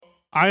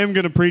I am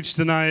going to preach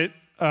tonight.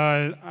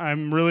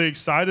 I'm really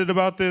excited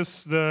about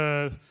this.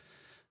 The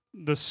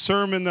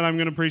sermon that I'm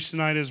going to preach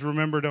tonight is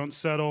Remember, Don't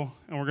Settle,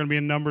 and we're going to be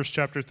in Numbers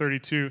chapter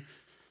 32.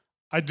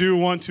 I do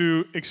want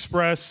to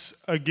express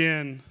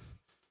again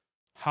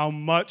how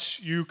much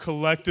you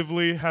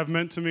collectively have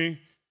meant to me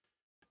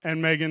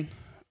and Megan.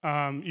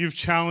 You've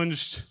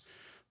challenged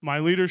my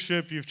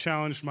leadership. You've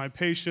challenged my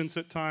patience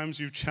at times.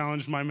 You've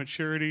challenged my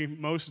maturity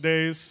most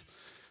days.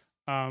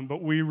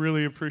 But we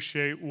really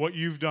appreciate what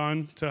you've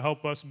done to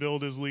help us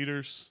build as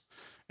leaders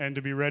and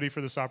to be ready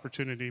for this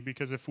opportunity,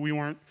 because if we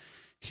weren't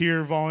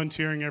here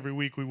volunteering every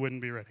week, we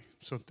wouldn't be ready.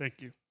 So thank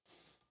you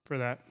for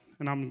that.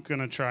 And I'm going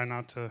to try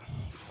not to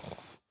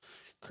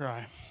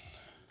cry.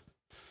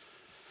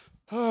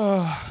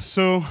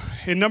 So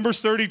in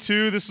Numbers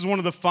 32, this is one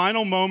of the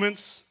final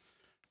moments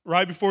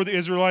right before the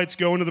Israelites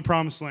go into the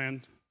Promised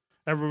Land.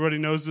 Everybody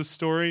knows this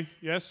story,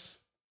 yes?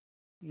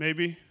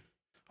 Maybe?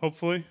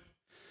 Hopefully?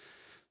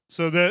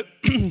 So that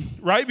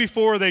right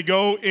before they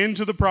go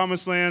into the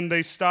Promised Land,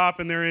 they stop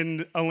and they're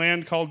in a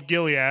land called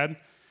Gilead,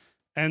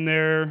 and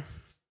they're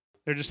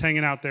just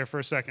hanging out there for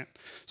a second.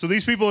 So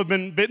these people have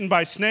been bitten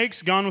by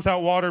snakes, gone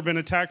without water, been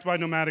attacked by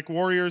nomadic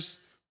warriors,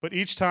 but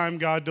each time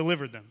God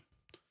delivered them.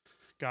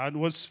 God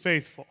was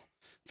faithful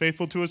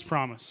to his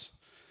promise.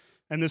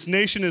 And this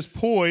nation is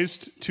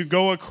poised to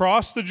go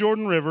across the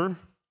Jordan River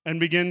and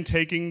begin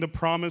taking the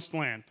Promised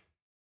Land.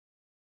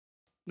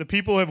 The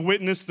people have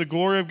witnessed the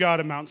glory of God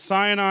at Mount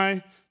Sinai.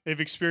 They've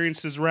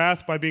experienced his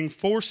wrath by being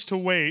forced to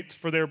wait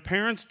for their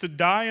parents to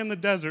die in the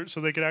desert so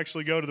they could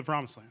actually go to the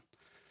Promised Land.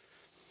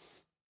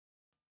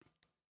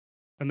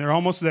 And they're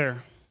almost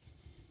there.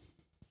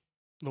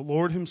 The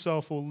Lord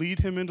himself will lead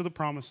him into the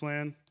Promised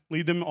Land,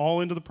 lead them all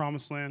into the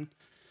Promised Land,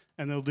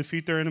 and they'll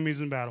defeat their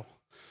enemies in battle.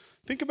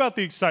 Think about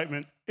the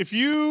excitement.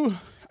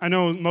 I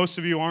know most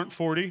of you aren't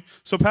 40,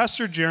 so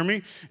Pastor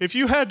Jeremy, if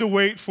you had to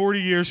wait 40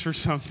 years for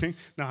something,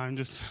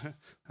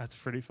 that's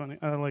pretty funny.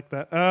 I like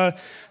that.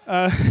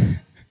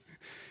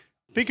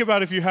 Think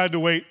about if you had to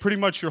wait pretty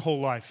much your whole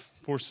life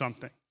for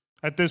something.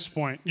 At this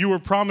point, you were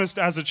promised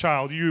as a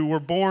child. You were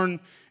born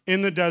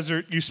in the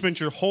desert. You spent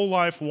your whole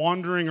life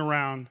wandering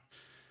around,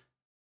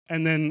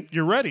 and then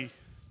you're ready.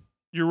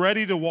 You're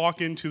ready to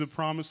walk into the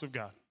promise of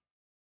God.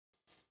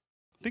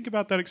 Think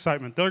about that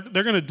excitement. They're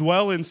going to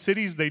dwell in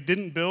cities they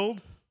didn't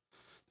build.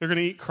 They're going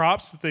to eat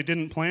crops that they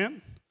didn't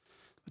plant.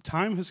 The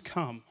time has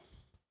come.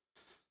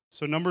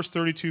 So Numbers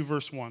 32,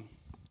 verse 1.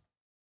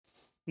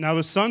 Now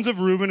the sons of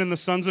Reuben and the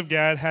sons of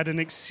Gad had an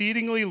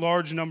exceedingly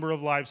large number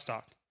of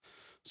livestock.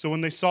 So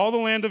when they saw the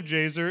land of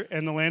Jazer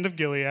and the land of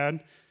Gilead,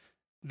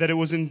 that it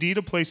was indeed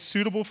a place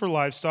suitable for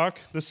livestock,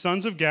 the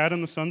sons of Gad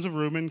and the sons of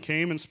Reuben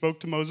came and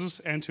spoke to Moses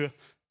and to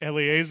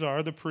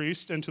Eleazar the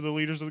priest and to the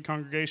leaders of the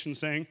congregation,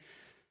 saying,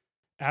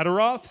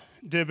 Adaroth,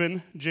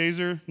 Dibon,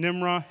 Jazer,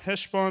 Nimrah,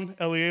 Heshbon,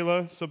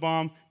 Elealeh,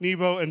 Sabam,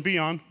 Nebo, and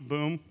Beon,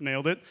 boom,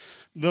 nailed it.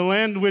 The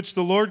land which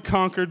the Lord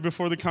conquered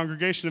before the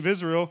congregation of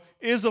Israel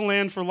is a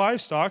land for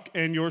livestock,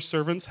 and your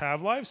servants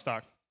have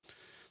livestock.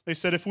 They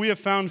said, if we have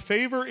found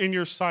favor in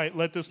your sight,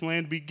 let this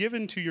land be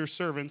given to your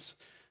servants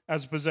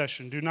as a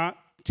possession. Do not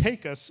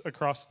take us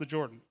across the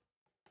Jordan.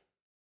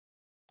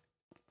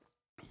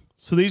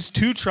 So these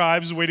two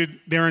tribes waited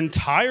their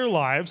entire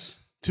lives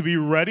to be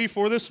ready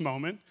for this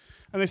moment,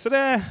 and they said,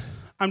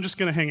 I'm just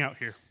going to hang out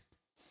here.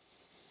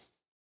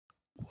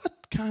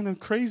 What kind of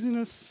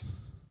craziness?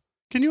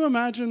 Can you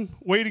imagine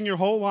waiting your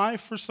whole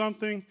life for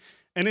something,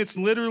 and it's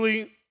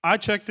literally, I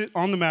checked it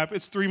on the map,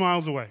 it's 3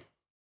 miles away.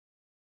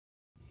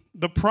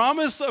 The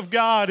promise of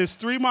God is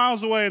 3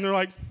 miles away, and they're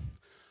like,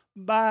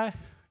 bye,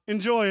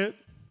 enjoy it.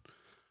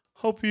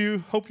 Hope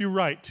you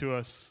write to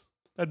us.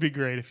 That'd be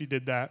great if you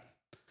did that.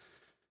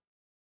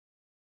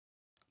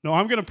 No,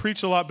 I'm going to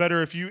preach a lot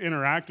better if you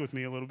interact with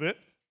me a little bit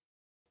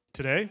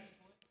today.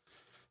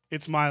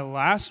 It's my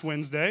last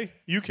Wednesday.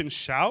 You can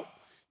shout.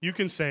 You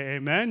can say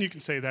amen. You can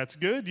say that's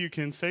good. You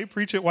can say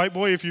preach it, white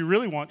boy, if you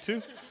really want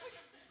to.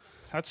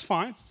 That's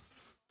fine.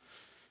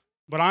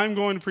 But I'm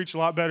going to preach a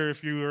lot better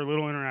if you are a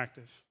little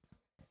interactive.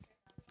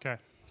 Okay.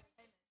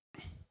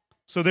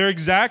 So their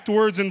exact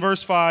words in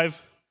verse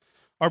 5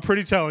 are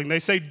pretty telling. They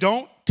say,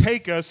 don't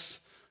take us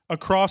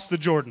across the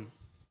Jordan.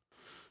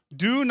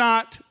 Do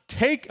not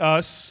take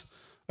us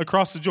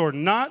across the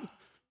Jordan. Not,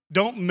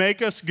 don't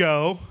make us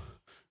go.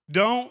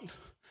 Don't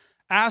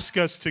ask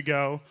us to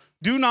go.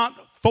 Do not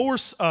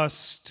force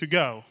us to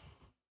go.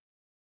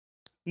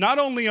 Not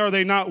only are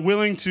they not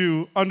willing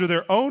to, under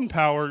their own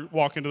power,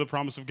 walk into the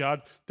promise of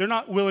God, they're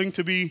not willing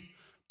to be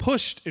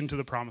pushed into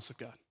the promise of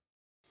God.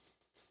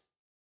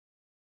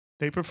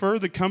 They prefer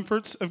the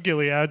comforts of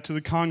Gilead to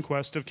the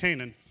conquest of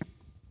Canaan.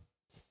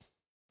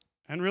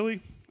 And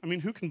really,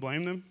 who can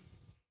blame them?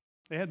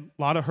 They had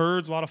a lot of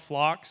herds, a lot of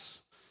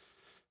flocks.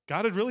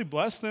 God had really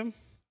blessed them.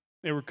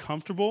 They were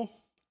comfortable,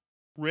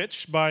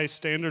 rich by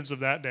standards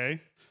of that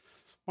day.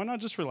 Why not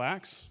just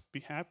relax,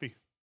 be happy,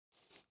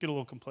 get a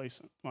little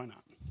complacent? Why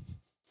not?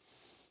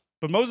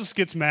 But Moses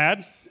gets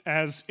mad,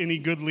 as any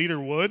good leader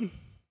would,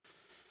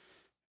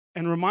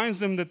 and reminds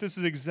them that this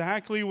is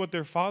exactly what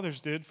their fathers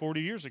did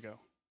 40 years ago.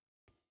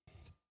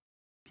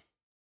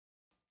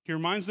 He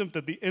reminds them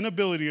that the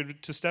inability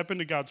to step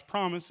into God's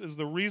promise is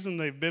the reason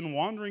they've been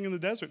wandering in the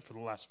desert for the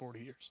last 40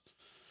 years.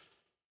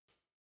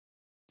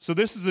 So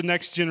this is the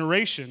next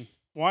generation.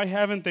 Why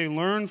haven't they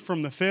learned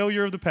from the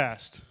failure of the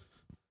past?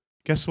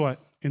 Guess what?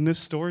 In this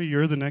story,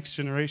 you're the next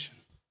generation.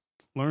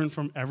 Learn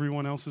from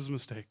everyone else's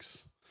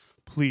mistakes.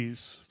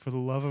 Please, for the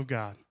love of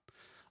God.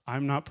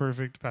 I'm not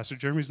perfect. Pastor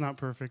Jeremy's not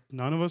perfect.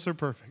 None of us are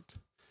perfect.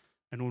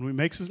 And when we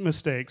make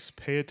mistakes,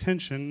 pay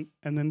attention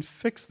and then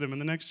fix them in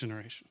the next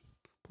generation.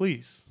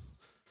 Please.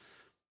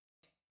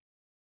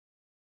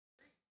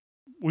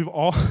 We've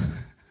all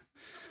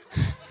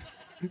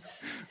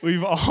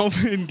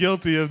been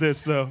guilty of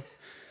this, though.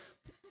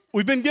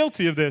 We've been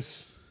guilty of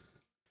this,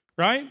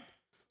 right?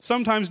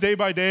 Sometimes day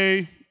by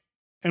day,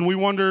 and we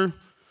wonder,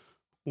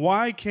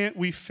 why can't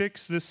we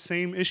fix this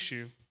same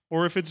issue?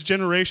 Or if it's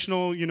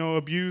generational,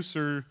 abuse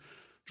or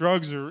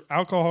drugs or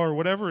alcohol or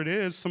whatever it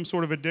is, some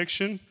sort of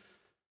addiction.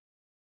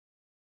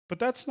 But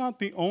that's not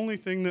the only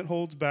thing that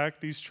holds back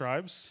these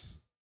tribes.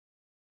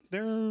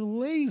 They're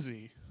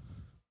lazy.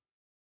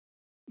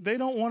 They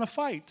don't want to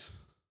fight.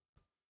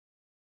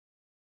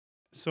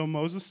 So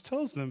Moses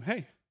tells them,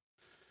 hey,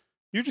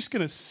 you're just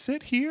going to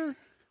sit here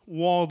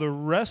while the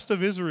rest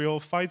of Israel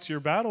fights your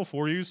battle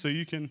for you so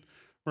you can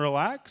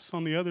relax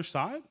on the other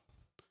side?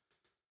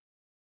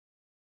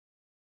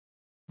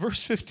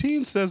 Verse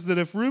 15 says that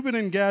if Reuben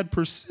and Gad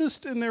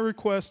persist in their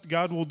request,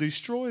 God will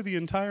destroy the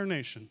entire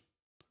nation.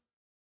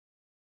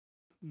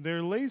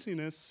 Their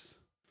laziness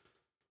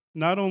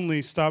not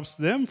only stops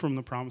them from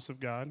the promise of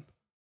God,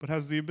 but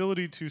has the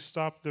ability to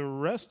stop the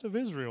rest of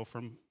Israel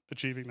from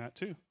achieving that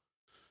too.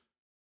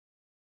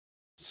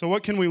 So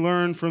what can we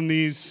learn from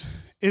these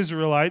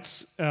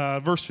Israelites?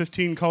 Verse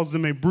 15 calls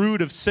them a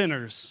brood of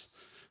sinners.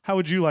 How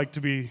would you like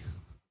to be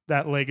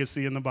that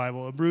legacy in the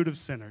Bible? A brood of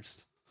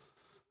sinners.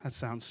 That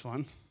sounds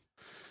fun.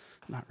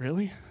 Not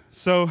really.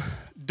 So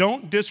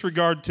don't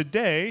disregard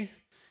today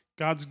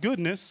God's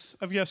goodness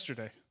of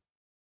yesterday.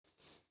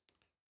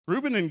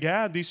 Reuben and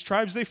Gad, these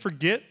tribes, they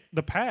forget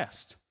the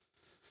past.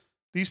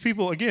 These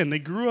people, again, they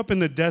grew up in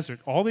the desert.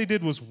 All they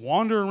did was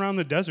wander around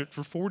the desert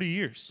for 40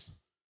 years.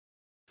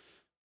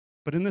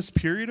 But in this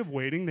period of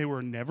waiting, they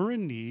were never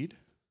in need.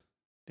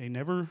 They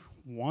never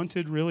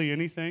wanted really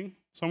anything.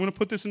 So I'm going to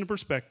put this into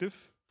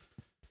perspective.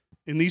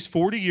 In these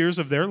 40 years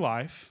of their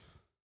life,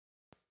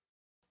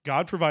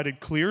 God provided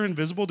clear and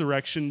visible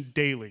direction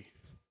daily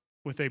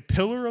with a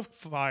pillar of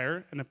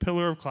fire and a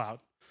pillar of cloud.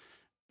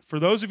 For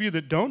those of you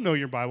that don't know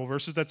your Bible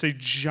verses, that's a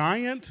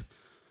giant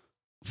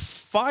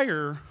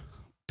fire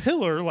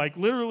pillar, like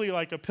literally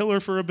like a pillar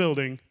for a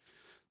building,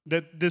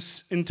 that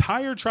this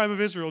entire tribe of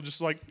Israel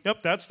just like,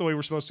 yep, that's the way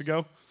we're supposed to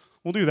go.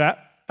 We'll do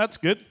that. That's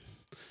good.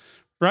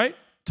 Right?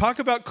 Talk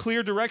about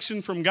clear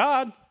direction from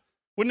God.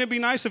 Wouldn't it be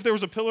nice if there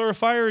was a pillar of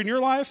fire in your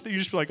life that you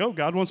just be like, oh,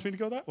 God wants me to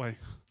go that way?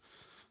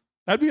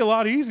 That'd be a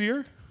lot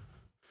easier.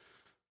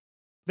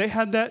 They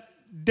had that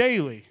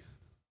daily.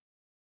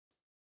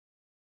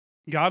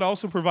 God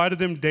also provided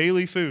them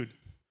daily food,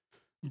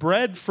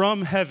 bread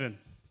from heaven.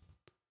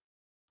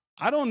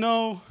 I don't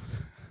know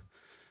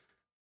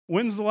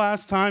when's the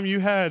last time you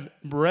had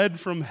bread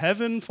from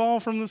heaven fall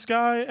from the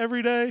sky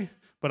every day,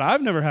 but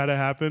I've never had it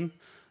happen.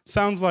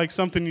 Sounds like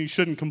something you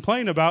shouldn't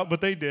complain about,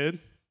 but they did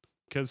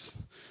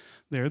because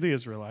they're the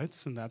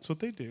Israelites and that's what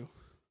they do.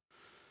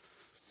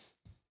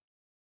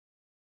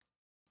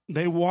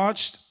 They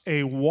watched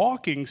a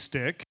walking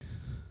stick,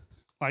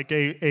 like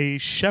a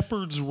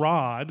shepherd's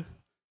rod,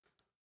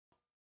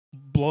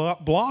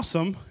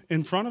 blossom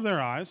in front of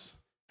their eyes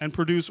and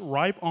produce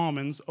ripe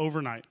almonds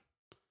overnight.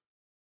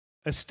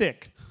 A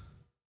stick.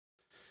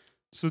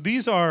 So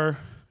these are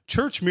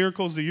church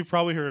miracles that you've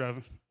probably heard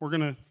of. We're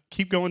going to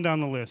keep going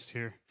down the list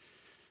here.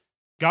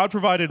 God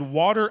provided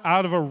water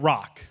out of a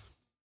rock.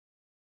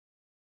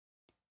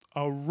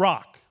 A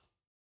rock.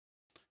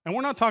 And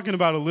we're not talking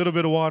about a little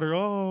bit of water.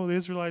 Oh, the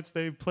Israelites,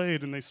 they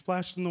played and they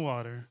splashed in the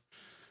water.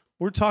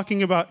 We're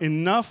talking about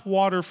enough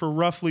water for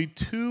roughly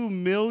 2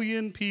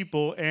 million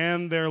people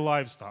and their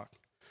livestock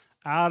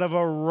out of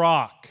a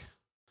rock.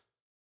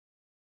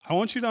 I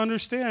want you to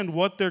understand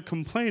what they're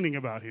complaining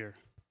about here.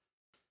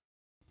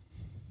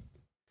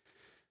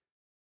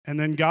 And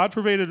then God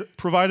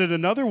provided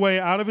another way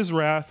out of his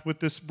wrath with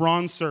this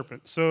bronze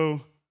serpent.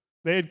 So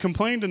they had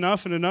complained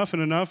enough and enough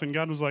and enough, and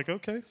God was like,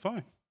 okay,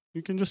 fine.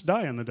 You can just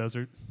die in the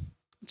desert.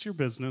 It's your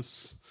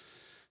business.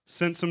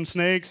 Sent some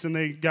snakes, and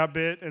they got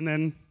bit, and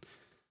then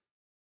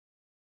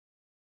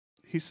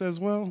he says,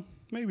 well,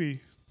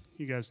 maybe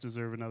you guys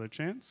deserve another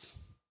chance,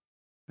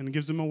 and he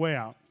gives them a way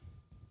out.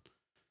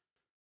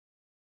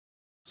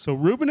 So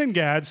Reuben and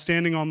Gad,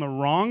 standing on the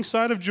wrong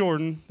side of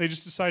Jordan, they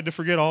just decide to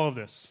forget all of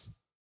this.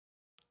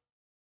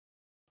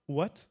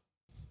 What?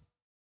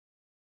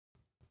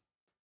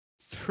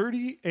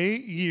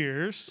 38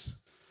 years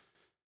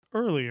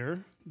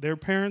earlier, their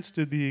parents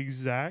did the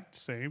exact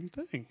same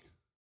thing.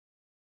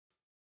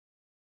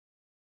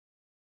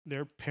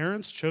 Their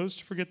parents chose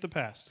to forget the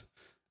past.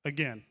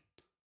 Again,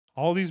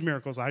 all these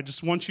miracles, I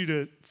just want you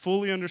to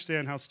fully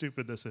understand how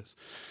stupid this is.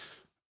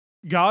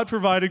 God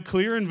provided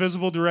clear and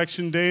visible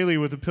direction daily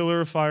with a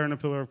pillar of fire and a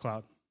pillar of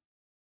cloud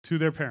to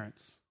their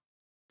parents.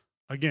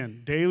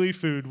 Again, daily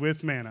food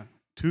with manna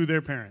to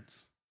their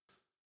parents.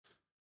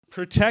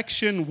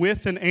 Protection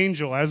with an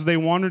angel as they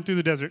wandered through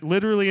the desert.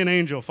 Literally an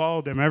angel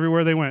followed them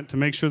everywhere they went to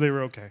make sure they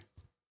were okay.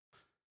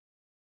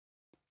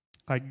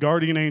 Like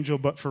guardian angel,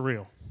 but for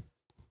real.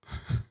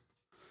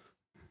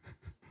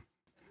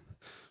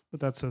 But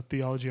that's a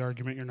theology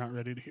argument you're not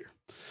ready to hear.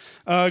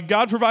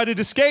 God provided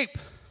escape,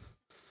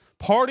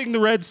 parting the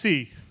Red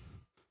Sea.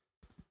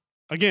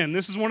 Again,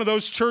 this is one of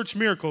those church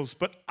miracles,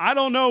 but I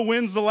don't know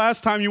when's the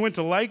last time you went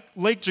to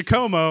Lake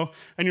Jacomo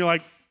and you're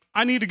like,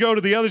 I need to go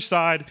to the other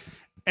side,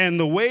 and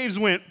the waves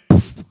went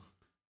poof,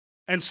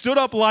 and stood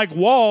up like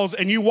walls,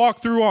 and you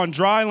walked through on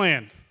dry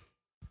land.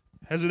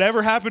 Has it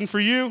ever happened for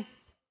you?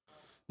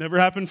 Never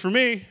happened for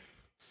me.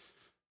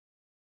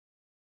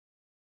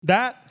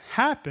 That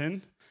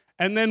happened,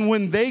 and then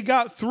when they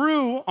got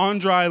through on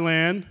dry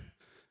land,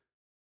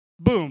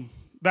 boom,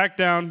 back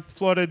down,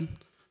 flooded,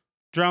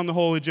 drowned the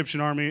whole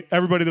Egyptian army.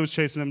 Everybody that was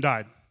chasing them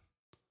died.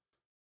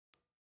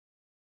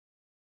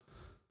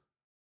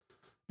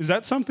 Is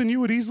that something you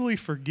would easily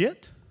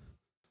forget?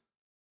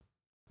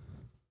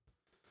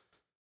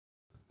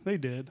 They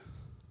did.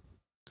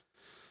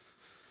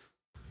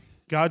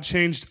 God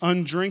changed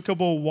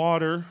undrinkable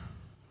water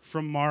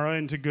from Mara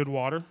into good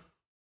water.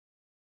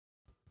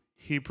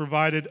 He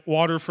provided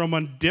water from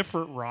a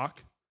different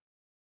rock.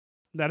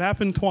 That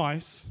happened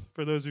twice,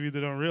 for those of you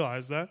that don't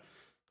realize that.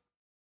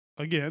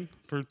 Again,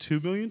 for 2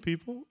 million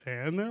people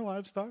and their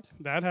livestock,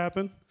 that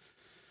happened.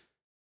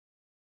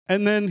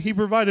 And then he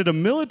provided a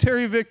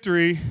military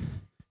victory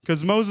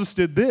because Moses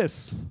did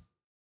this.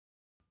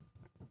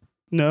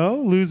 No,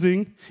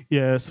 losing,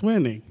 yes,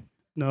 winning.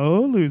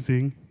 No,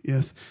 losing,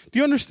 yes. Do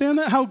you understand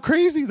that? How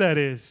crazy that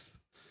is?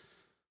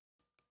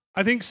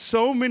 I think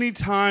so many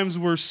times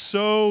we're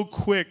so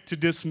quick to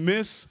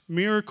dismiss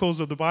miracles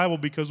of the Bible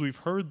because we've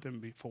heard them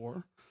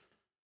before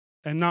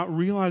and not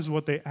realize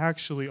what they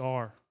actually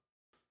are.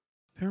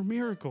 They're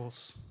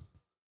miracles.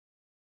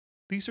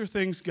 These are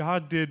things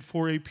God did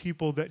for a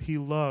people that he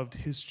loved,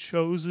 his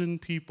chosen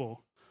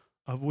people,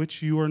 of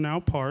which you are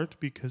now part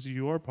because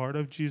you are part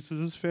of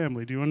Jesus'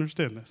 family. Do you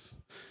understand this?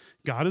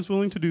 God is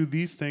willing to do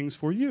these things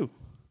for you.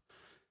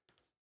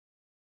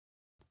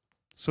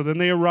 So then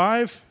they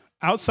arrive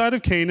outside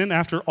of Canaan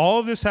after all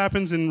of this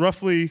happens in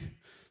roughly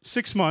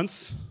 6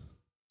 months,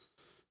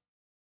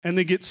 and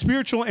they get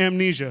spiritual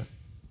amnesia.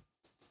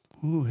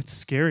 Ooh, it's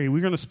scary.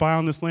 We're going to spy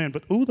on this land,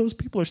 but ooh, those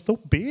people are so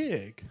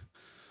big.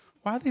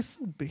 Why are they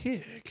so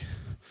big?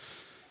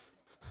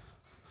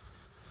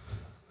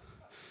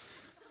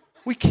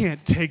 We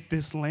can't take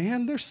this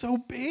land. They're so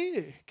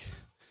big.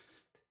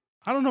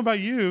 I don't know about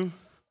you,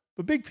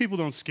 but big people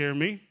don't scare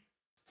me.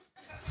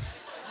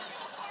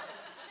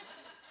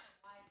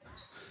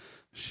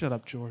 Shut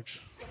up,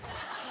 George.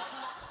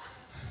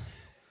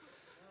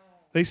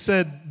 They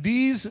said,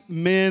 these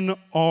men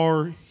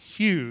are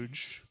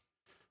huge,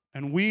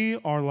 and we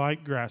are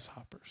like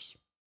grasshoppers.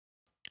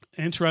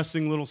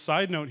 Interesting little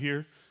side note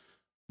here.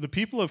 The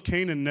people of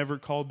Canaan never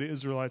called the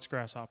Israelites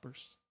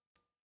grasshoppers.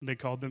 They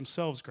called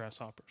themselves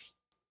grasshoppers.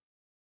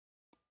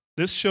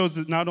 This shows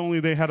that not only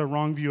they had a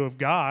wrong view of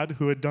God,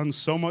 who had done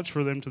so much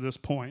for them to this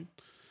point,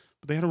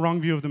 but they had a wrong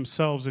view of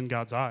themselves in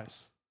God's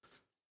eyes.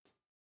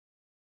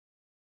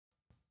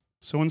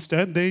 So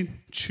instead, they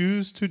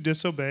choose to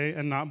disobey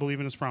and not believe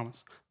in his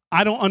promise.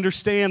 I don't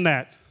understand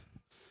that.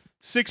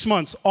 6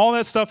 months, all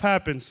that stuff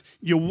happens.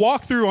 You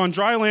walk through on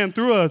dry land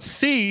through a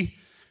sea,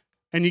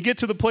 and you get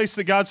to the place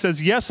that God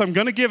says, yes, I'm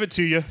going to give it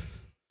to you.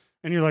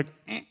 And you're like,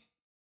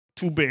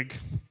 too big.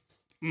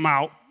 I'm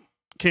out.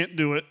 Can't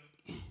do it.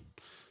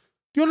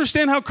 You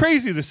understand how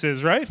crazy this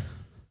is, right?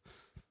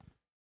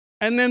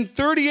 And then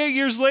 38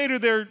 years later,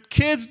 their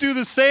kids do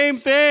the same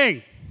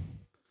thing.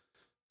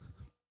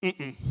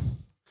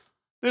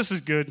 This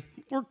is good.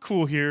 We're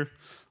cool here.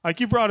 Like,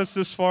 you brought us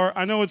this far.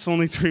 I know it's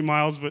only 3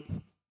 miles, but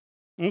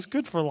it's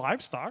good for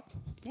livestock.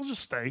 We'll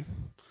just stay.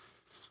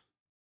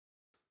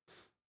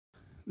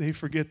 They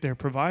forget their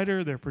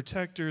provider, their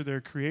protector,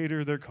 their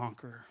creator, their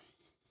conqueror.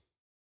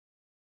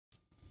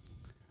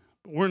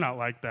 But we're not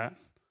like that.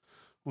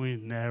 We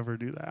never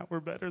do that. We're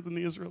better than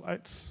the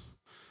Israelites,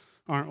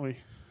 aren't we?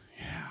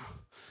 Yeah.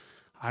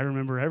 I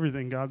remember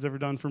everything God's ever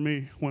done for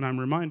me when I'm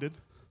reminded.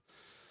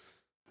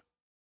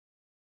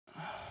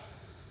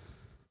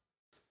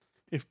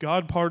 If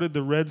God parted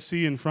the Red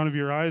Sea in front of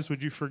your eyes,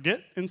 would you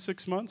forget in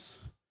 6 months?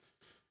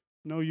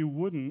 No, you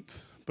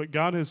wouldn't. But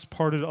God has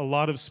parted a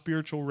lot of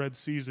spiritual Red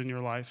Seas in your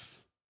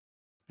life,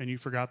 and you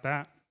forgot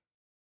that.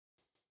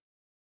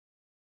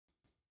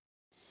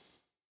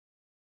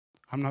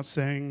 I'm not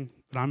saying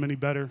that I'm any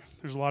better.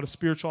 There's a lot of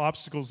spiritual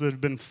obstacles that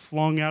have been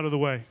flung out of the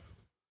way.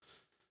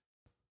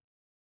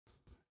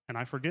 And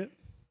I forget,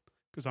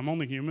 because I'm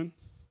only human.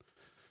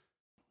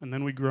 And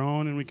then we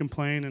groan and we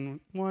complain, and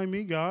why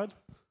me, God?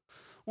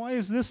 Why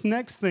is this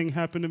next thing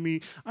happen to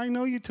me? I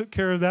know you took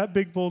care of that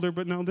big boulder,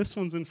 but now this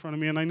one's in front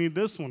of me, and I need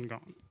this one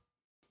gone.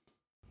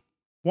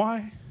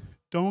 Why?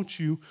 Don't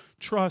you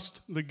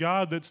trust the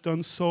God that's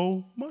done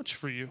so much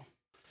for you?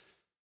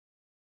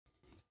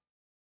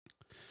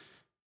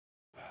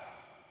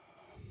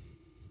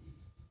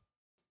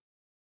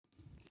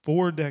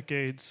 Four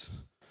decades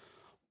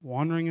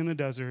wandering in the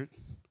desert,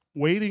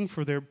 waiting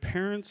for their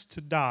parents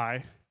to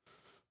die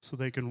so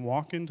they can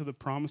walk into the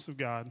promise of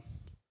God,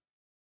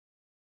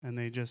 and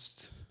they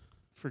just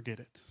forget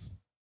it.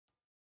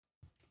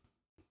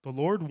 The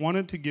Lord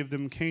wanted to give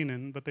them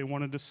Canaan, but they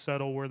wanted to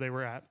settle where they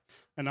were at.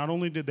 And not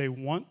only did they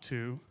want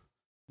to,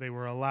 they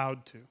were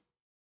allowed to.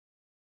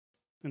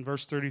 In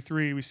verse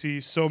 33, we see,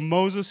 so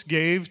Moses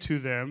gave to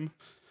them,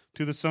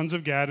 to the sons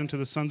of Gad and to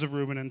the sons of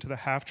Reuben and to the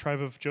half-tribe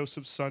of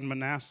Joseph's son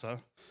Manasseh,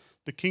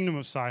 the kingdom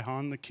of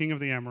Sihon, the king of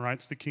the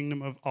Amorites, the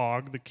kingdom of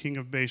Og, the king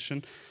of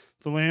Bashan,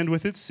 the land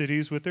with its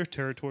cities, with their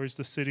territories,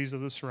 the cities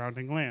of the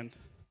surrounding land.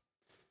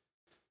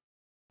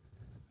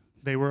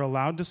 They were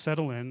allowed to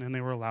settle in, and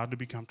they were allowed to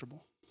be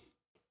comfortable.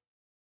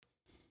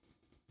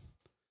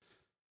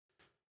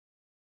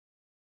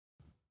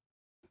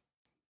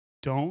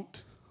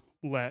 Don't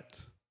let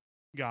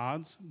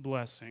God's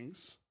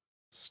blessings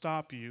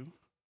stop you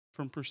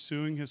from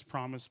pursuing his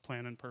promised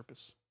plan and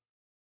purpose.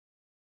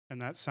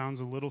 And that sounds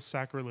a little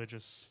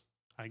sacrilegious.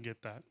 I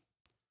get that.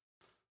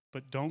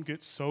 But don't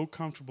get so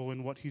comfortable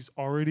in what he's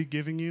already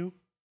giving you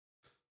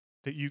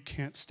that you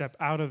can't step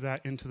out of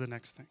that into the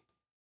next thing.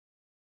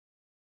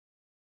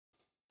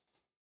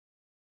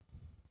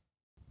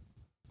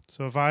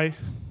 So if I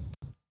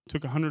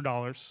took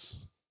 $100,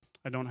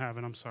 I don't have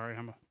it, I'm sorry,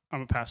 I'm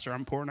a pastor,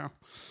 I'm poor now.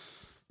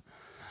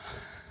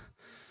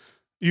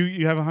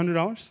 You have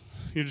 $100?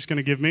 You're just going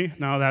to give me?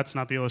 No, that's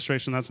not the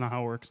illustration. That's not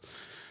how it works.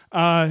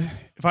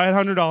 If I had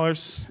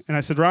 $100 and I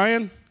said,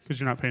 Ryan, because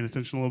you're not paying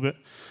attention a little bit.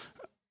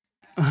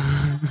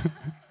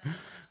 I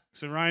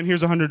said, Ryan,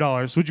 here's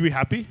 $100. Would you be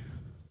happy?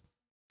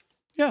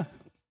 Yeah.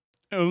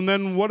 And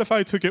then what if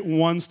I took it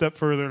one step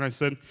further and I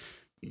said,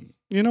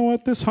 you know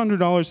what, this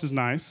 $100 is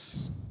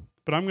nice,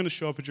 but I'm going to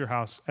show up at your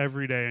house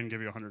every day and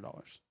give you $100.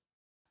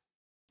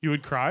 You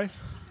would cry?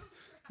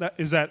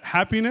 Is that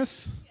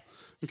happiness?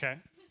 Okay.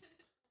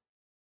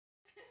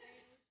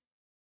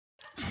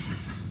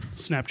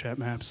 Snapchat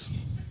maps.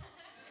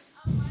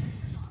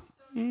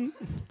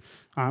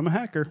 I'm a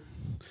hacker.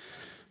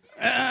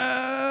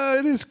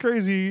 It is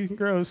crazy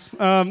gross.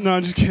 No,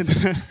 I'm just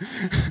kidding.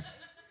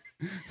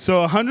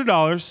 So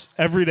 $100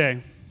 every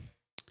day.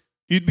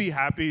 You'd be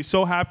happy,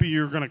 so happy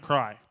you're going to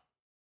cry.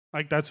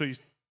 Like that's what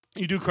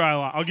you do cry a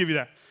lot. I'll give you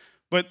that.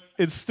 But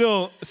it's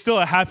still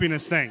a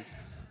happiness thing.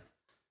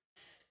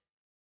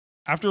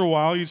 After a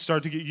while, you'd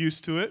start to get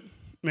used to it,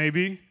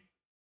 maybe.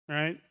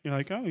 Right? You're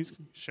like, oh, he's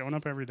showing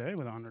up every day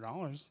with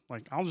 $100.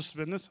 Like, I'll just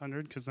spend this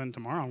 100 because then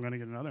tomorrow I'm going to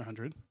get another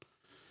 100.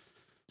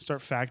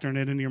 Start factoring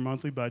it into your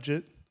monthly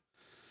budget.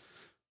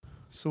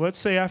 So let's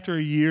say after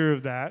a year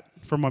of that,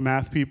 for my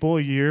math people,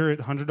 a year at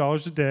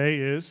 $100 a day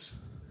is,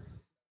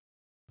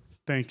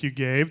 thank you,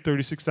 Gabe,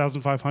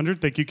 $36,500.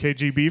 Thank you,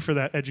 KGB, for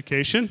that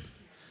education.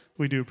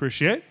 We do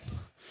appreciate.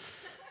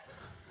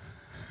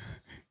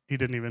 He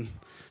didn't even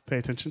pay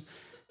attention.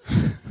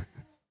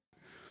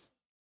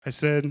 I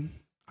said,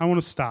 I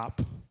want to stop.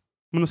 I'm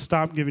going to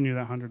stop giving you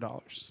that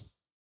 $100.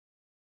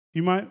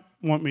 You might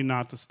want me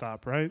not to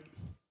stop, right?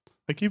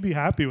 Like, you'd be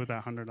happy with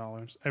that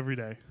 $100 every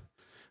day.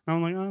 And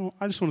I'm like, oh,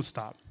 I just want to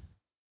stop.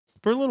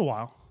 For a little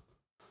while.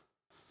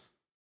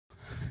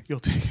 You'll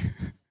take it.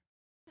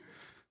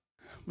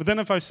 But then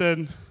if I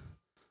said,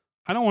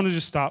 I don't want to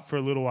just stop for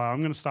a little while. I'm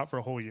going to stop for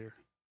a whole year.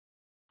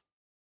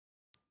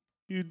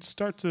 You'd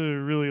start to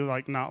really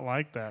not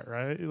like that,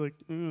 right? You're like,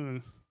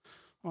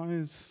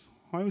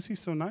 why was he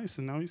so nice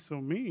and now he's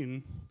so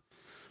mean?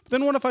 But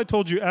then what if I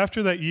told you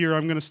after that year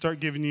I'm going to start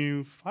giving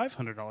you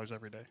 $500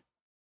 every day?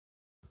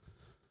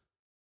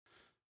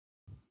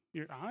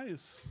 Your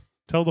eyes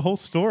tell the whole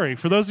story.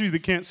 For those of you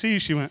that can't see,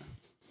 she went,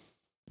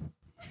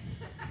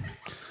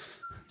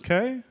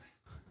 okay?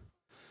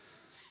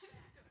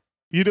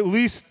 You'd at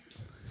least...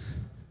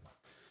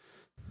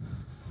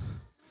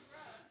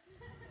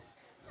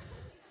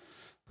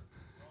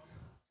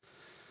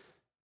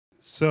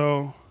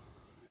 So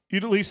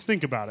you'd at least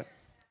think about it.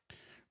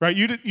 Right?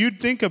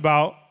 You'd think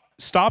about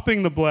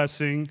stopping the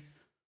blessing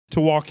to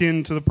walk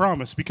into the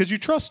promise because you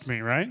trust me,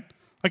 right?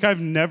 Like,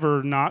 I've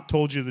never not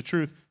told you the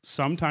truth,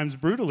 sometimes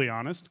brutally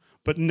honest,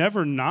 but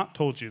never not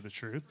told you the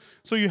truth.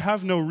 So you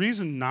have no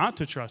reason not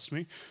to trust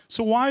me.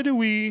 So why do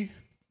we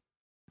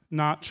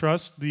not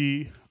trust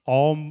the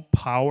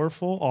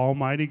all-powerful,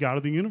 almighty God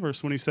of the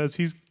universe when he says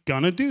he's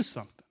going to do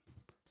something?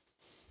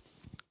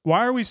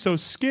 Why are we so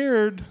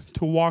scared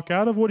to walk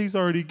out of what he's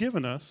already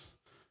given us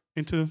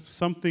into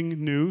something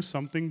new,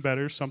 something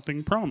better,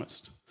 something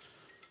promised?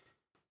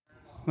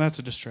 That's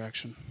a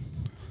distraction.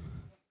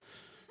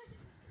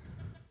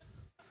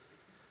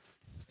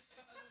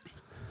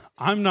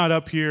 I'm not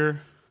up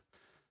here,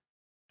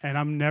 and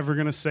I'm never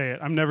going to say it.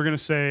 I'm never going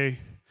to say,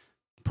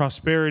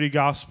 prosperity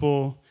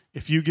gospel,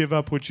 if you give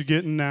up what you're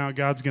getting now,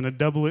 God's going to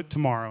double it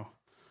tomorrow.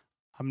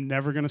 I'm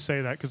never going to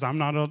say that because I'm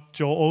not a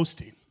Joel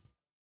Osteen.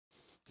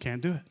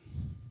 Can't do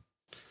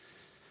it.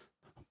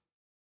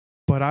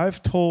 But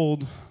I've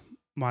told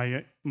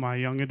my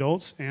young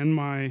adults and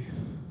my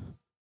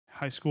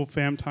high school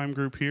fam time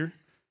group here,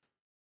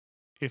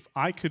 if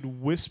I could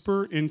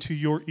whisper into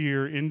your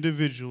ear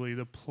individually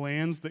the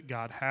plans that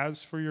God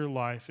has for your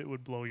life, it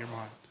would blow your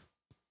mind.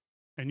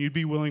 And you'd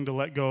be willing to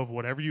let go of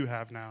whatever you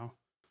have now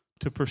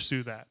to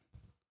pursue that.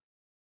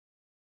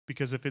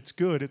 Because if it's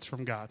good, it's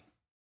from God.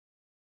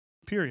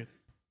 Period.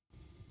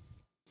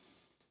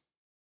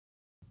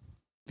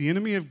 The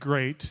enemy of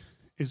great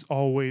is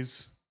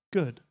always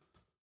good.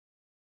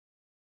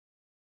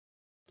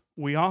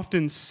 We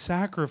often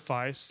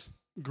sacrifice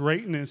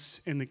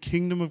greatness in the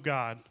kingdom of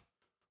God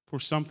for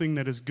something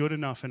that is good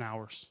enough in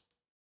ours.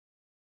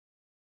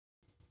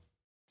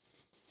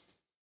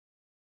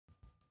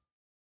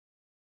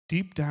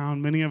 Deep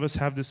down, many of us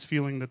have this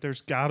feeling that there's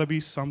got to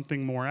be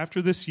something more.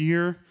 After this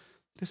year,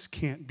 this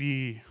can't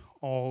be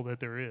all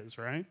that there is,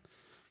 right?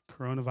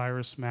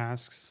 Coronavirus,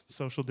 masks,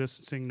 social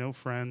distancing, no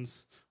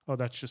friends. Oh,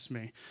 that's just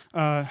me.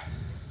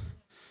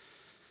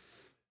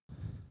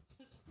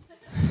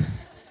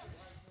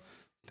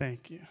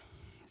 Thank you.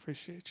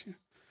 Appreciate you.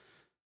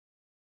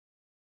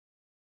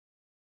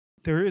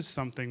 There is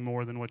something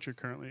more than what you're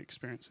currently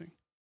experiencing.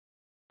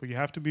 But you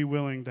have to be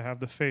willing to have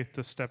the faith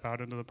to step out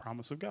into the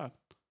promise of God.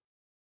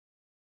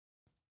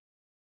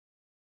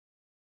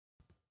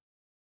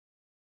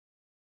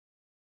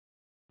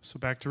 So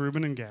back to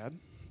Reuben and Gad.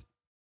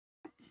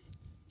 A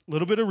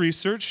little bit of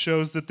research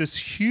shows that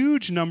this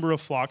huge number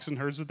of flocks and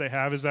herds that they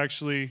have is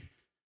actually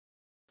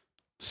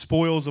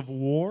spoils of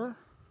war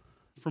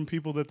from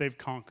people that they've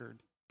conquered.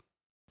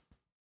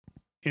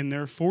 In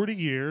their 40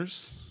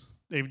 years,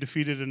 they've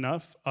defeated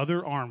enough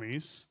other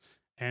armies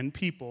and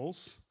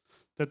peoples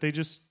that they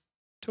just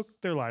took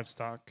their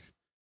livestock,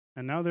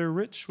 and now they're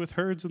rich with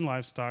herds and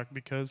livestock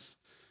because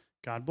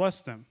God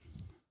blessed them.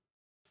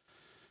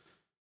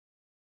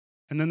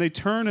 And then they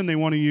turn and they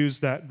want to use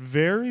that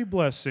very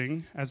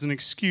blessing as an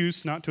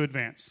excuse not to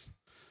advance.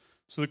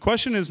 So the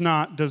question is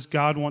not, does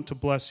God want to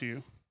bless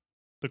you?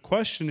 The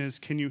question is,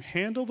 can you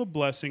handle the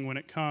blessing when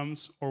it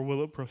comes, or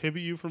will it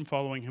prohibit you from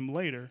following him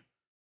later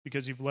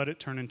because you've let it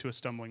turn into a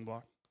stumbling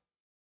block?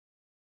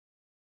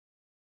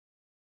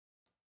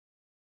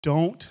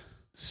 Don't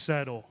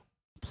settle.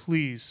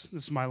 Please,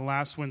 this is my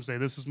last Wednesday.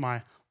 This is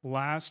my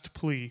last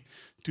plea.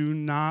 Do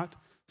not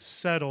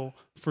settle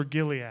for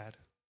Gilead.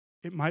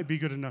 It might be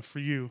good enough for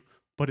you,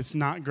 but it's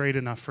not great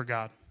enough for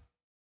God.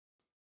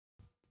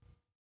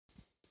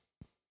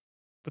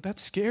 But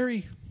that's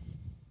scary.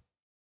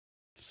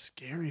 It's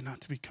scary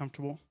not to be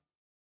comfortable.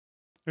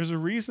 There's a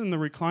reason the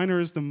recliner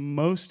is the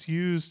most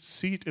used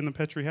seat in the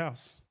Petrie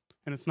house.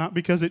 And it's not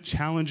because it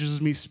challenges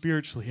me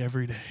spiritually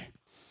every day.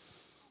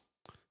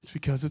 It's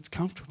because it's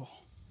comfortable.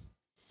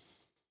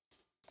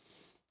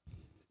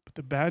 But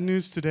the bad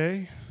news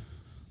today,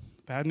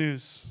 bad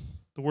news,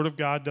 the Word of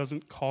God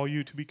doesn't call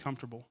you to be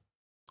comfortable.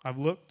 I've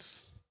looked,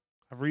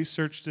 I've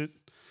researched it,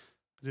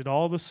 I did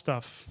all the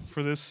stuff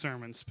for this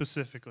sermon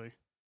specifically.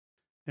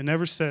 It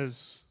never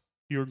says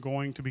you're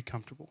going to be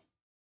comfortable.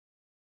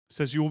 It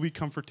says you will be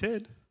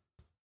comforted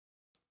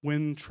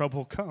when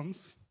trouble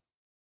comes.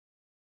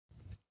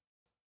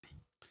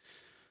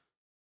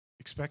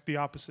 Expect the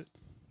opposite.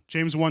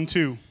 James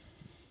 1:2.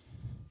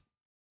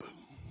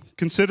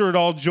 Consider it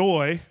all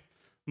joy,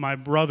 my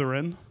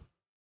brethren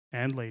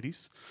and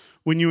ladies,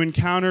 when you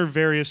encounter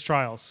various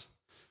trials.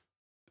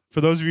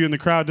 For those of you in the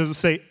crowd, does it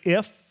say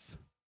if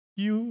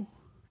you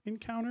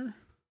encounter?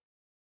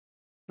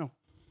 No. It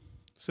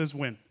says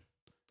when.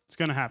 It's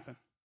going to happen.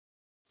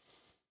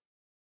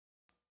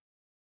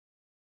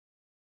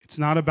 It's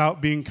not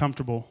about being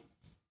comfortable.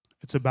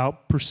 It's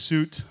about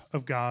pursuit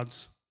of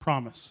God's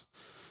promise.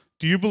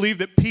 Do you believe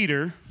that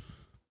Peter,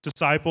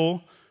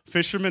 disciple,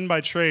 fisherman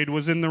by trade,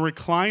 was in the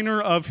recliner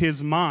of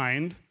his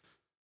mind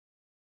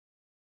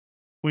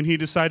when he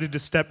decided to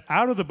step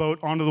out of the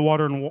boat onto the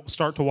water and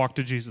start to walk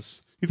to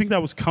Jesus? You think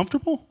that was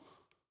comfortable?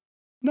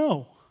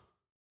 No.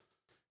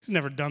 He's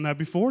never done that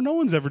before. No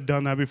one's ever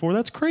done that before.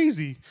 That's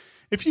crazy.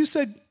 If you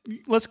said,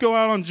 let's go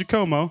out on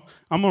Jacomo,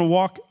 I'm going to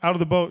walk out of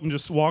the boat and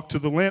just walk to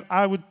the land,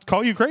 I would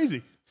call you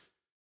crazy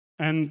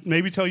and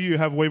maybe tell you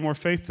have way more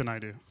faith than I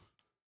do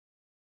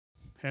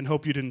and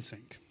hope you didn't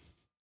sink.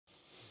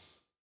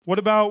 What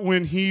about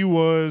when he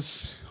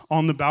was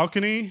on the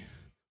balcony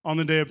on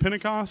the day of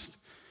Pentecost?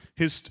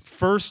 His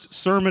first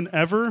sermon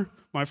ever,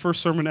 my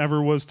first sermon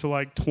ever was to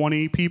like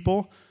 20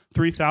 people.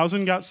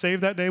 3,000 got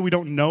saved that day. We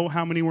don't know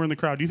how many were in the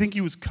crowd. Do you think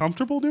he was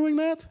comfortable doing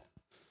that?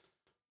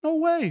 No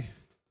way.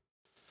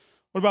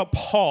 What about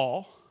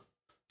Paul,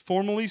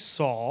 formerly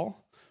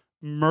Saul,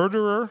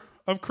 murderer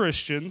of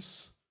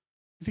Christians?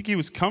 You think he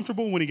was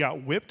comfortable when he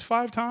got whipped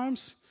 5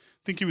 times?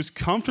 Think he was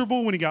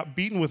comfortable when he got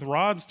beaten with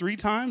rods 3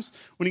 times?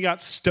 When he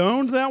got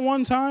stoned that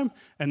one time?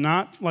 And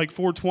not like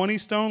 420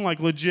 stone,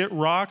 like legit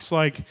rocks,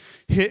 like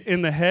hit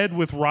in the head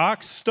with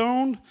rocks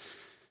stoned?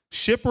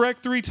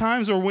 Shipwrecked 3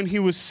 times? Or when he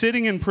was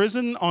sitting in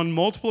prison on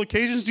multiple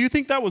occasions? Do you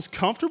think that was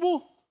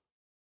comfortable?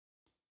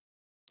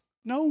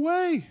 No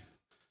way.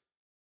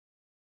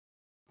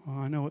 Well,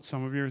 I know what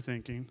some of you are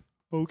thinking.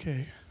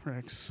 Okay,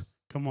 Rex,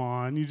 Come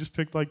on, you just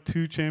picked like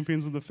 2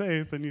 champions of the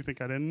faith and you think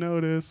I didn't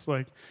notice.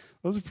 Like,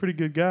 those are pretty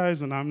good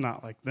guys and I'm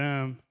not like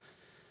them.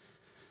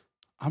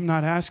 I'm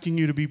not asking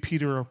you to be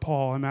Peter or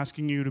Paul. I'm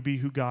asking you to be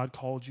who God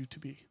called you to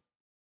be.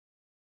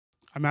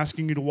 I'm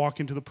asking you to walk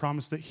into the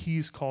promise that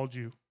he's called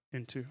you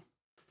into.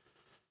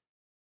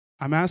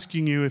 I'm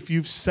asking you if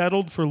you've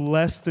settled for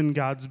less than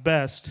God's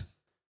best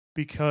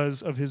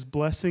because of his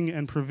blessing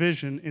and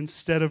provision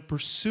instead of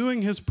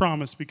pursuing his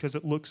promise because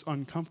it looks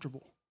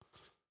uncomfortable.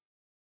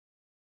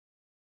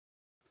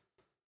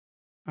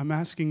 I'm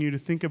asking you to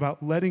think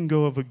about letting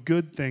go of a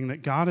good thing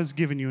that God has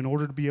given you in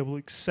order to be able to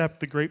accept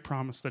the great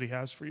promise that he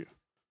has for you.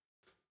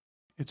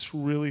 It's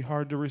really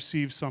hard to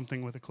receive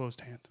something with a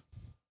closed hand.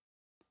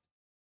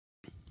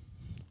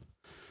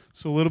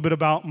 So a little bit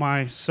about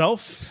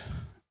myself.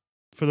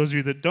 For those of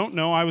you that don't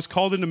know, I was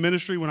called into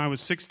ministry when I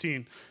was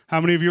 16. How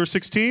many of you are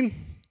 16?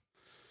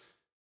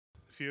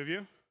 A few of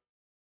you.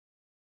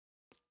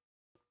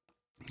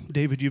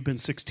 David, you've been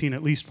 16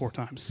 at least 4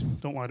 times.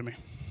 Don't lie to me.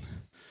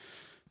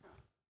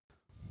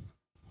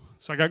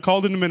 So I got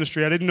called into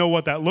ministry. I didn't know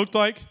what that looked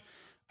like.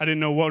 I didn't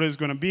know what it was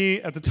going to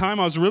be. At the time,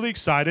 I was really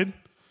excited,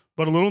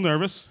 but a little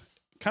nervous,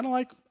 kind of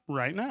like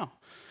right now.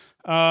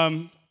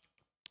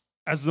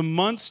 As the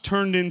months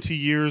turned into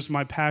years,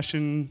 my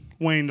passion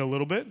waned a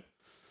little bit.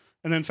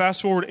 And then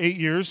fast forward 8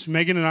 years,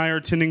 Megan and I are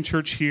attending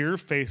church here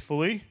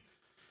faithfully.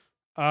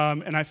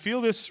 And I feel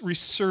this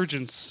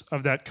resurgence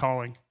of that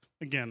calling.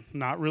 Again,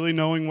 not really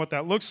knowing what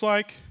that looks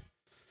like,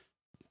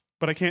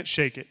 but I can't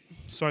shake it.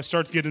 So I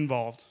start to get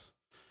involved.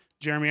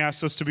 Jeremy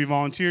asked us to be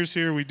volunteers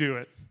here. We do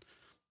it.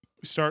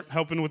 We start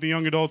helping with the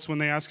young adults when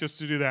they ask us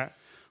to do that.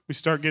 We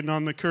start getting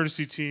on the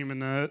courtesy team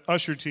and the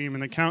usher team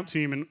and the count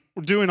team, and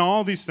we're doing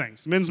all these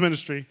things. Men's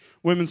ministry,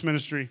 women's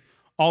ministry,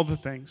 all the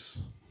things.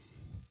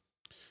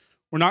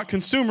 We're not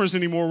consumers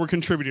anymore, we're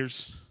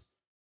contributors.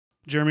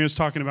 Jeremy was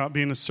talking about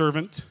being a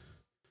servant.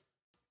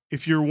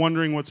 If you're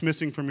wondering what's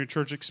missing from your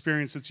church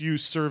experience, it's you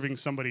serving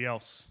somebody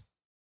else.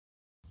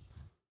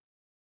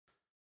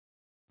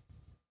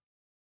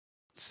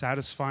 It's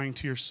satisfying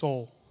to your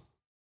soul.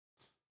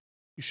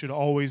 You should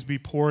always be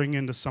pouring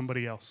into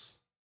somebody else.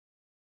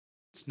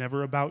 It's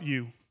never about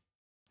you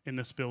in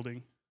this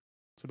building.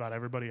 It's about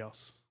everybody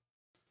else.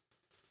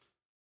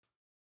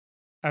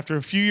 After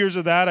a few years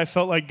of that, I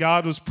felt like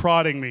God was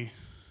prodding me,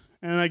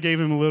 and I gave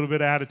him a little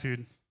bit of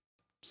attitude.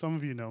 Some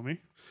of you know me.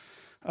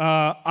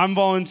 I'm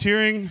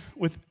volunteering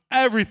with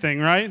everything,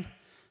 right?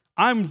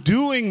 I'm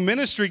doing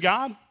ministry,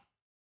 God.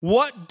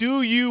 What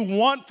do you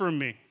want from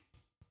me?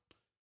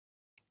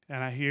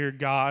 And I hear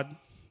God,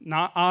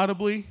 not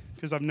audibly,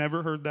 because I've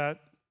never heard that.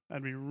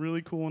 That'd be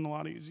really cool and a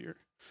lot easier.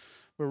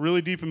 But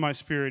really deep in my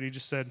spirit, he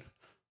just said,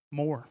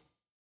 more.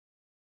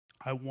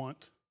 I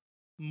want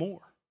more.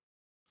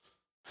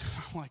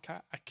 I'm like,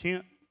 I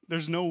can't,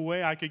 there's no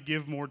way I could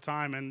give more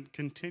time and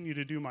continue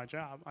to do my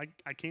job.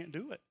 I can't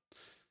do it.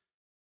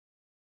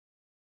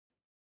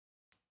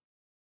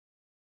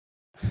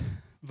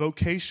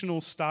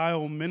 Vocational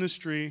style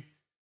ministry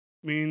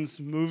means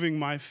moving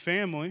my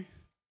family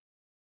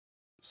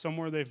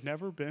somewhere they've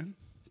never been,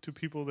 to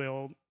people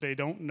they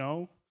don't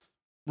know,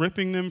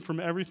 ripping them from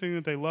everything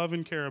that they love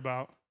and care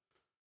about.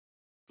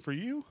 For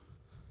you,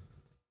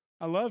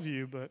 I love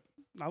you, but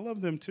I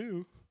love them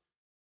too.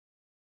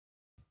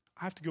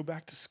 I have to go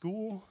back to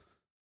school.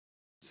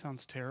 It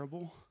sounds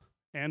terrible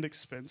and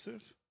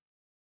expensive.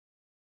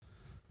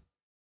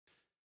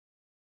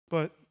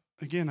 But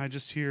again, I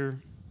just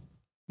hear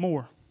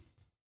more.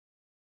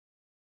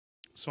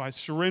 So I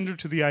surrender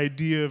to the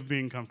idea of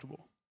being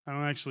comfortable. I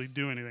don't actually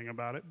do anything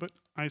about it, but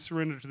I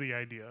surrender to the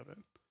idea of it.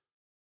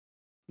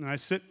 And I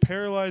sit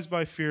paralyzed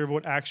by fear of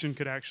what action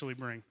could actually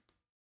bring.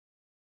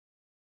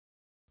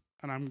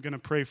 And I'm going to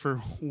pray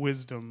for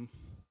wisdom.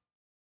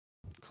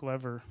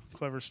 Clever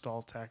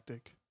stall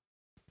tactic.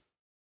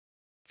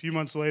 A few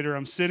months later,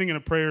 I'm sitting in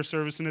a prayer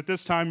service, and at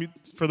this time,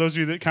 for those of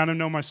you that kind of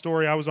know my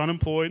story, I was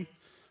unemployed.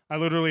 I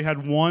literally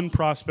had one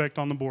prospect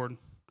on the board,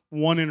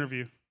 one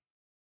interview.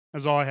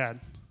 That's all I had.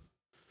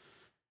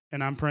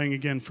 And I'm praying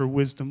again for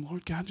wisdom.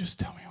 Lord God, just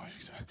tell me what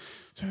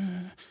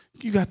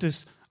you got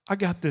this. I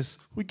got this.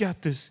 We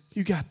got this.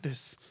 You got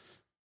this.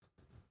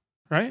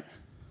 Right?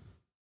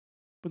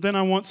 But then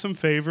I want some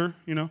favor,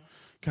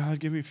 God,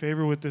 give me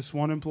favor with this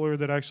one employer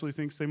that actually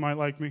thinks they might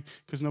like me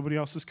because nobody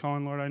else is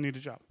calling. Lord, I need a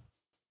job.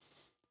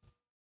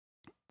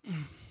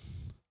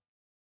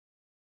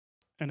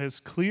 And as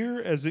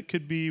clear as it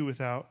could be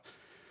without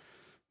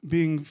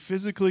being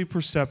physically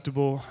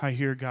perceptible, I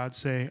hear God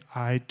say,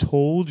 I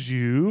told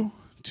you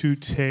to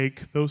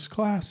take those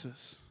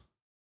classes.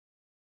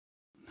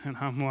 And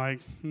I'm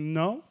like,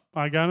 no,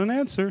 I got an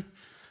answer.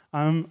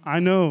 I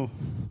know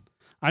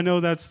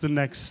that's the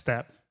next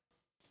step.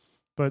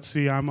 But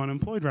see, I'm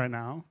unemployed right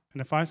now,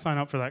 and if I sign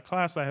up for that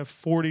class, I have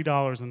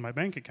 $40 in my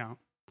bank account.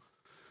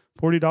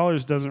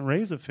 $40 doesn't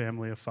raise a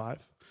family of 5,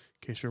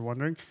 in case you're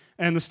wondering.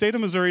 And the state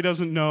of Missouri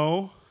doesn't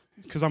know,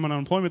 because I'm on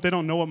unemployment, they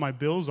don't know what my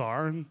bills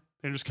are, and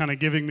they're just kind of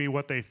giving me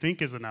what they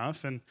think is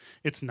enough, and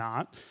it's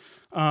not.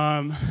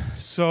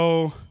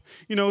 So,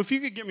 if you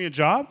could get me a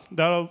job,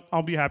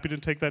 I'll be happy to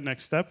take that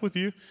next step with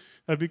you.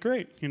 That'd be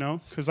great,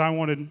 because I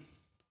wanted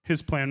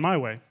his plan my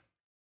way.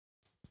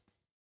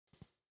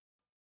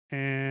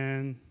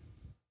 And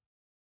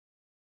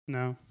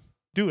no,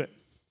 do it.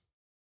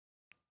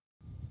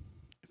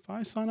 If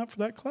I sign up for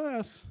that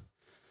class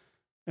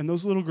and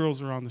those little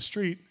girls are on the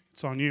street,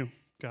 it's on you,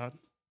 God.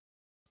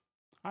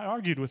 I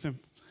argued with him,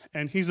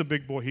 and he's a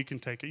big boy. He can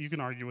take it. You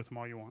can argue with him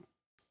all you want.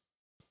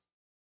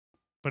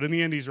 But in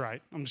the end, he's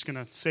right. I'm just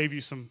going to save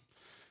you some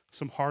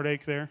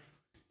heartache there.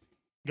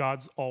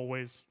 God's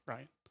always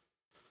right.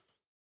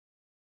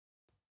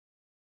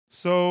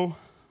 So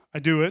I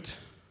do it.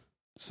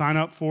 Sign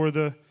up for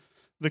the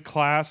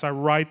class. I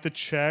write the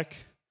check.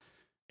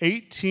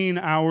 18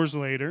 hours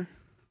later,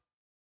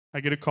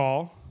 I get a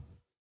call.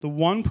 The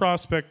one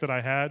prospect that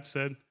I had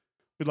said,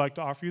 we'd like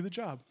to offer you the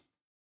job.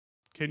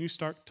 Can you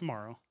start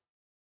tomorrow?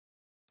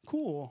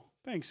 Cool.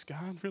 Thanks,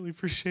 God. Really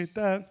appreciate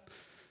that.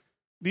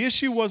 The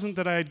issue wasn't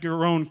that I had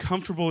grown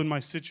comfortable in my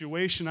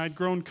situation. I'd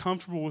grown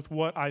comfortable with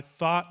what I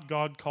thought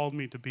God called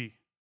me to be.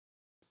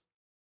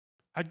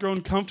 I'd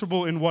grown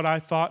comfortable in what I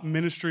thought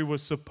ministry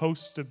was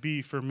supposed to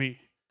be for me.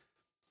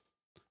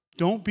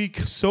 Don't be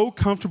so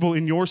comfortable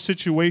in your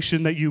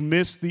situation that you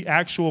miss the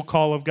actual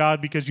call of God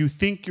because you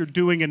think you're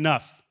doing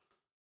enough.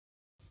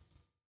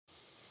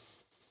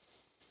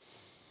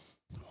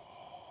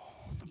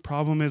 The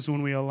problem is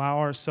when we allow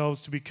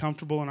ourselves to be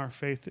comfortable in our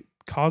faith, it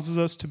causes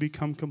us to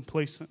become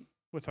complacent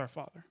with our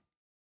Father.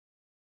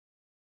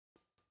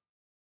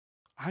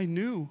 I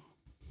knew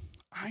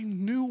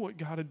what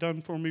God had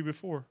done for me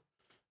before.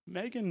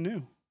 Megan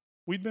knew.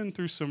 We'd been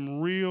through some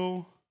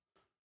real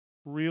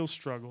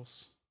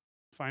struggles.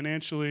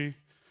 Financially,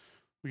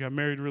 we got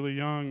married really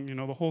young,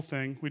 the whole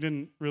thing. We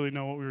didn't really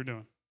know what we were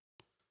doing.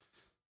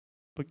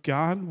 But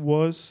God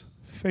was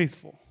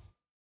faithful.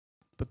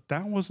 But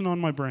that wasn't on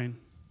my brain.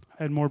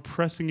 I had more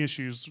pressing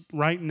issues,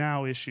 right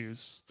now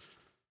issues.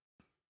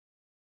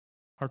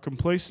 Our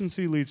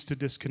complacency leads to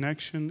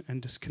disconnection,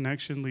 and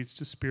disconnection leads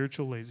to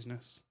spiritual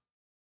laziness.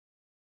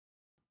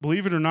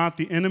 Believe it or not,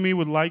 the enemy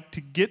would like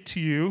to get to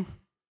you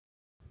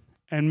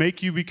and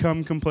make you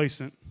become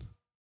complacent.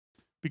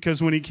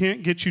 Because when he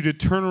can't get you to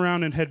turn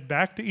around and head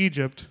back to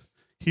Egypt,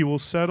 he will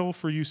settle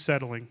for you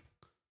settling.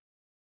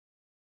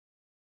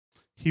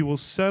 He will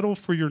settle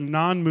for your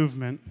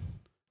non-movement.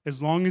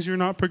 As long as you're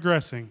not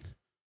progressing,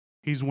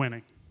 he's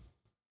winning.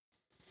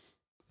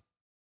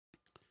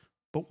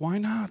 But why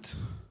not?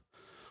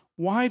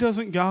 Why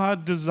doesn't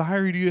God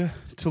desire you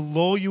to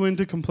lull you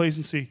into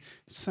complacency?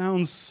 It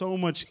sounds so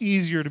much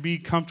easier to be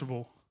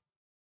comfortable.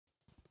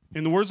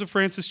 In the words of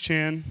Francis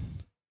Chan,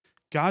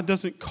 God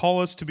doesn't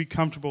call us to be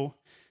comfortable.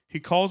 He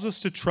calls us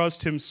to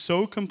trust him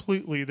so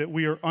completely that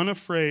we are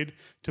unafraid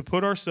to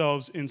put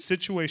ourselves in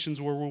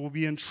situations where we will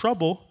be in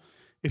trouble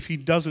if he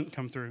doesn't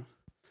come through.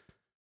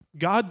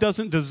 God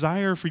doesn't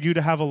desire for you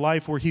to have a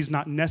life where he's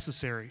not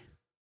necessary.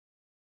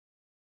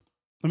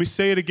 Let me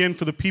say it again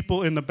for the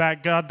people in the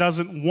back. God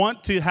doesn't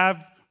want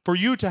for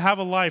you to have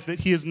a life that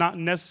he is not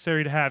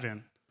necessary to have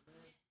in.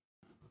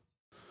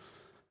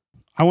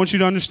 I want you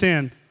to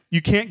understand,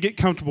 you can't get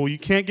comfortable, you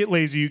can't get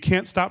lazy, you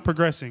can't stop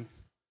progressing.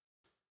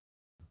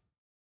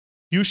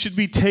 You should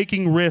be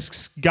taking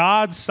risks,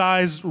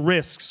 God-sized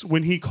risks,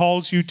 when he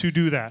calls you to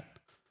do that.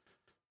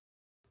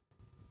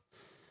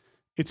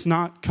 It's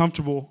not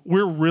comfortable.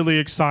 We're really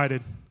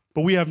excited,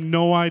 but we have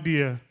no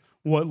idea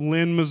what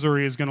Lynn,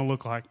 Missouri is going to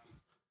look like.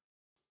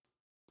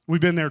 We've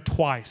been there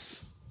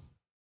twice,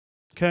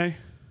 okay?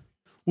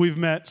 We've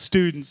met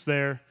students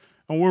there,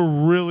 and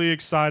we're really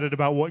excited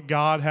about what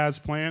God has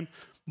planned,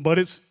 but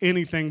it's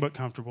anything but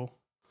comfortable.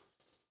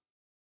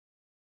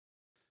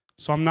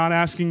 So I'm not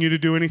asking you to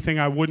do anything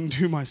I wouldn't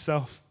do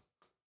myself.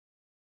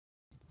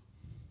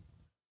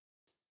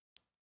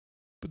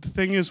 But the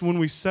thing is, when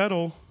we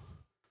settle,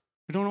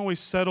 we don't always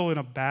settle in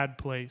a bad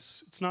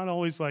place. It's not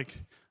always like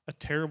a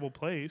terrible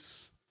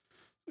place.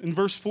 In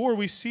verse 4,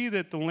 we see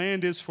that the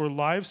land is for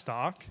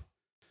livestock,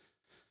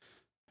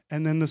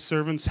 and then the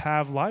servants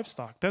have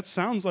livestock. That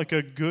sounds like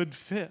a good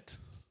fit.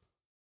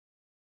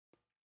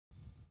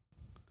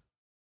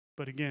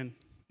 But again,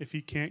 if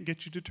he can't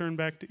get you to turn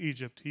back to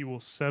Egypt, he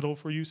will settle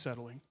for you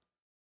settling.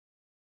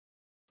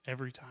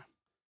 Every time.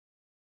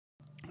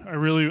 I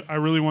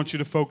really want you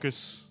to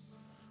focus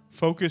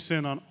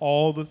in on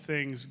all the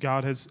things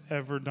God has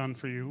ever done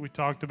for you. We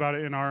talked about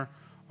it in our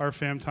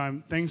fam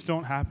time. Things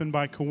don't happen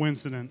by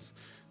coincidence.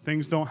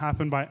 Things don't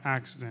happen by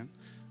accident.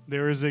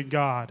 There is a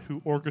God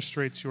who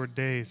orchestrates your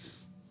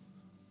days.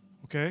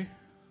 Okay?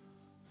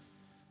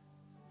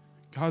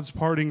 God's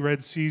parting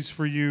Red Seas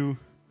for you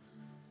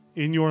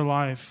in your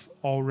life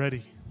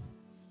already.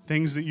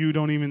 Things that you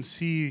don't even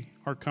see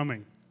are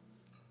coming.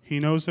 He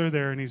knows they're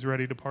there and he's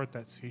ready to part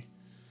that sea.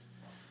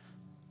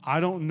 I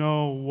don't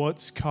know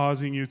what's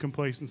causing you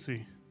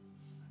complacency,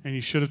 and you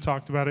should have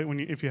talked about it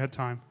if you had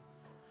time.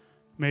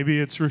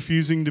 Maybe it's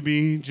refusing to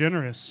be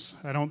generous.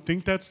 I don't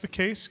think that's the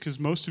case because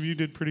most of you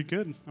did pretty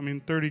good. I mean,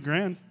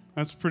 $30,000,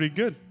 that's pretty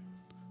good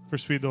for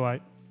Speed the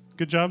Light.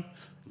 Good job.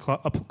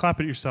 Clap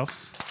at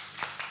yourselves.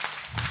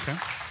 Okay.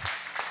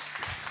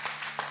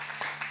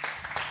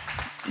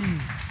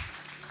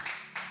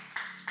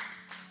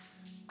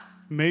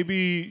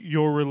 Maybe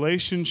your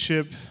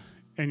relationship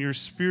and your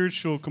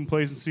spiritual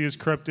complacency has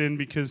crept in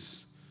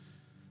because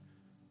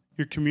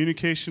your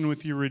communication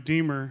with your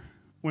Redeemer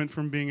went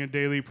from being a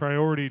daily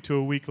priority to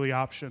a weekly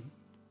option.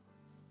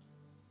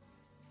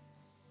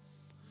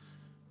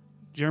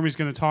 Jeremy's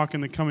going to talk in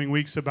the coming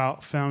weeks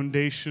about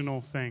foundational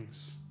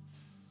things.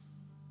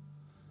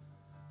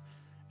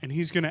 And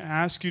he's going to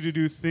ask you to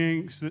do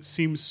things that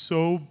seem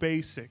so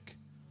basic,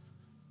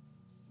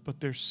 but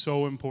they're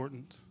so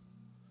important.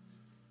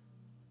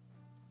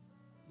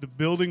 The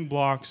building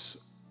blocks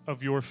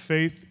of your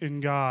faith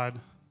in God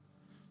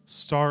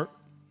start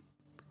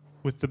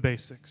with the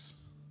basics.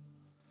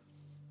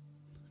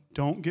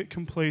 Don't get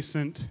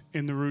complacent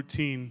in the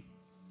routine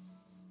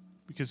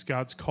because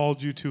God's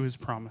called you to his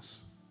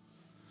promise.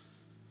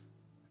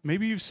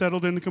 Maybe you've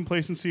settled into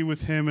complacency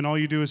with him and all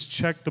you do is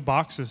check the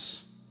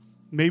boxes.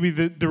 Maybe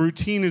the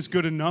routine is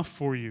good enough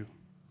for you.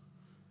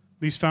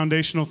 These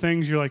foundational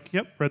things, you're like,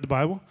 yep, read the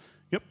Bible.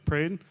 Yep,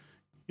 prayed.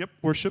 Yep,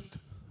 worshiped.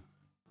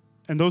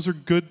 And those are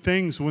good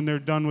things when they're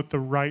done with the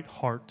right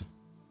heart.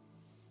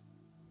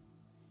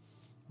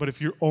 But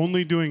if you're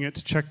only doing it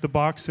to check the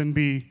box and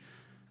be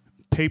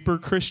paper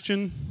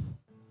Christian,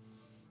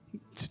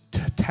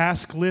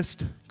 task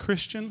list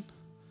Christian,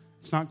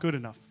 it's not good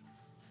enough.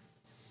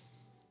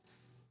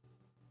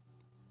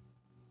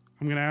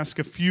 I'm going to ask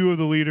a few of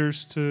the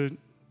leaders to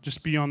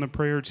just be on the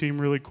prayer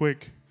team really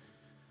quick.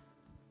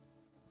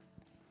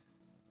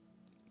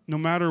 No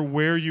matter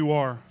where you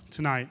are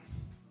tonight,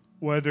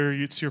 whether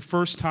it's your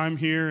first time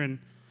here and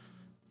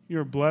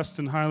you're blessed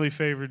and highly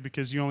favored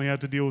because you only had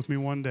to deal with me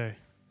one day.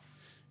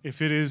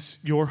 If it is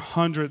your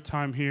 100th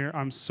time here,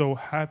 I'm so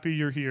happy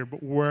you're here.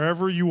 But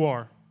wherever you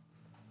are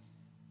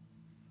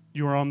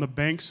on the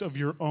banks of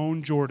your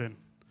own Jordan,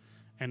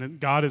 and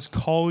God is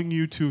calling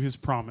you to his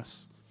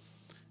promise.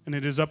 And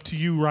it is up to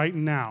you right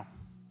now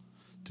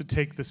to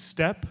take the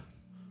step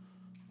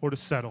or to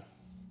settle.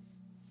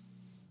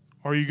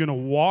 Are you going to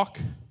walk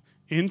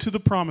into the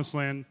promised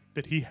land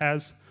that he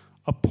has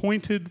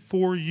appointed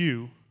for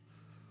you,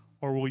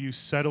 or will you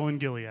settle in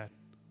Gilead?